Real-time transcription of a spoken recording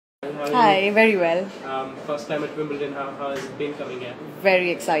Hi, very well. First time at Wimbledon, how has it been coming here? Very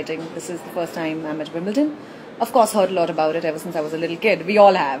exciting. This is the first time I'm at Wimbledon. Of course, heard a lot about it ever since I was a little kid. We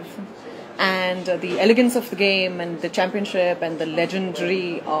all have. And the elegance of the game and the championship and the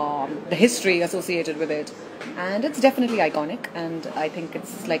legendary, the history associated with it. And it's definitely iconic, and I think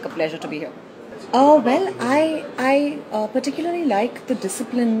it's like a pleasure to be here. Well, I particularly like the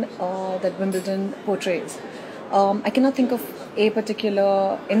discipline that Wimbledon portrays. I cannot think of a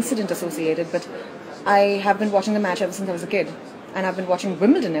particular incident associated, but I have been watching the match ever since I was a kid, and I've been watching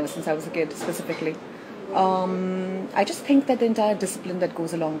Wimbledon ever since I was a kid specifically. I just think that the entire discipline that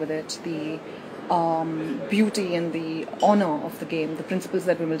goes along with it, the beauty and the honor of the game, the principles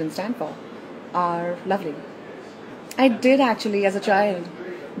that Wimbledon stand for, are lovely. I did actually as a child,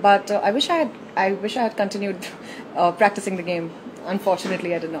 but I wish I had continued practicing the game.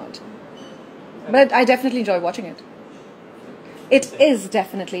 Unfortunately, I did not. But I definitely enjoy watching it. It is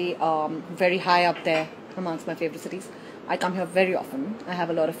definitely very high up there amongst my favorite cities. I come here very often. I have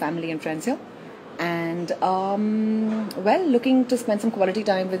a lot of family and friends here. And, well, looking to spend some quality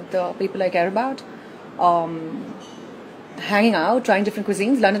time with the people I care about. Hanging out, trying different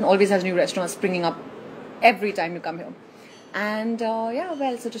cuisines. London always has new restaurants springing up every time you come here. And, yeah,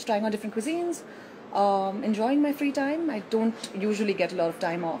 well, so just trying out different cuisines. Enjoying my free time. I don't usually get a lot of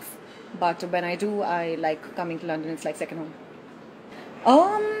time off. But when I do, I like coming to London. It's like second home.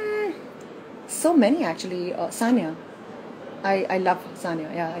 So many actually. Sania. I love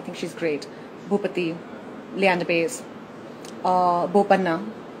Sania. Yeah, I think she's great. Bhupati, Leander Pace, Bopanna.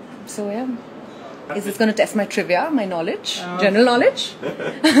 So yeah. Is this going to test my trivia, my knowledge, general knowledge?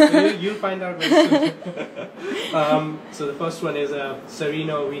 You'll find out very soon. So the first one is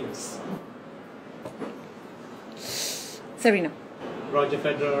Serena or Venus? Serena. Roger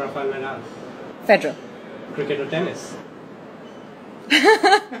Federer or Rafael Nadal? Federer. Cricket or tennis?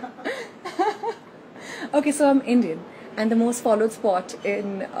 Okay, so I'm Indian, and the most followed sport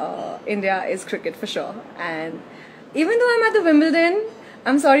in India is cricket for sure. And even though I'm at the Wimbledon,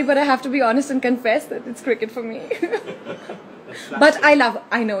 I'm sorry, but I have to be honest and confess that it's cricket for me. But I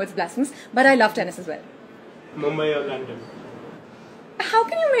know it's blasphemous, but I love tennis as well. Mumbai or London? How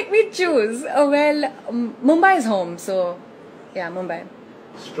can you make me choose? Well, Mumbai is home, so yeah, Mumbai.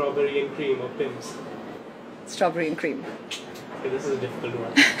 Strawberry and cream or Pims? Strawberry and cream. Okay, this is a difficult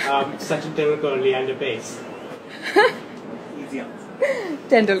one. Sachin Tendulkar or Leander Pace? Easy answer.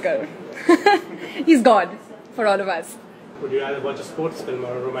 Tendulkar. He's God for all of us. Would you rather watch a sports film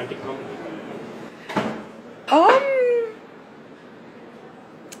or a romantic comedy?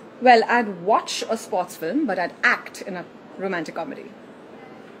 Well, I'd watch a sports film, but I'd act in a romantic comedy.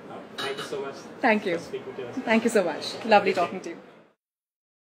 Thank you so much. Thank you. For speaking to us. Thank you so much. Lovely talking to you.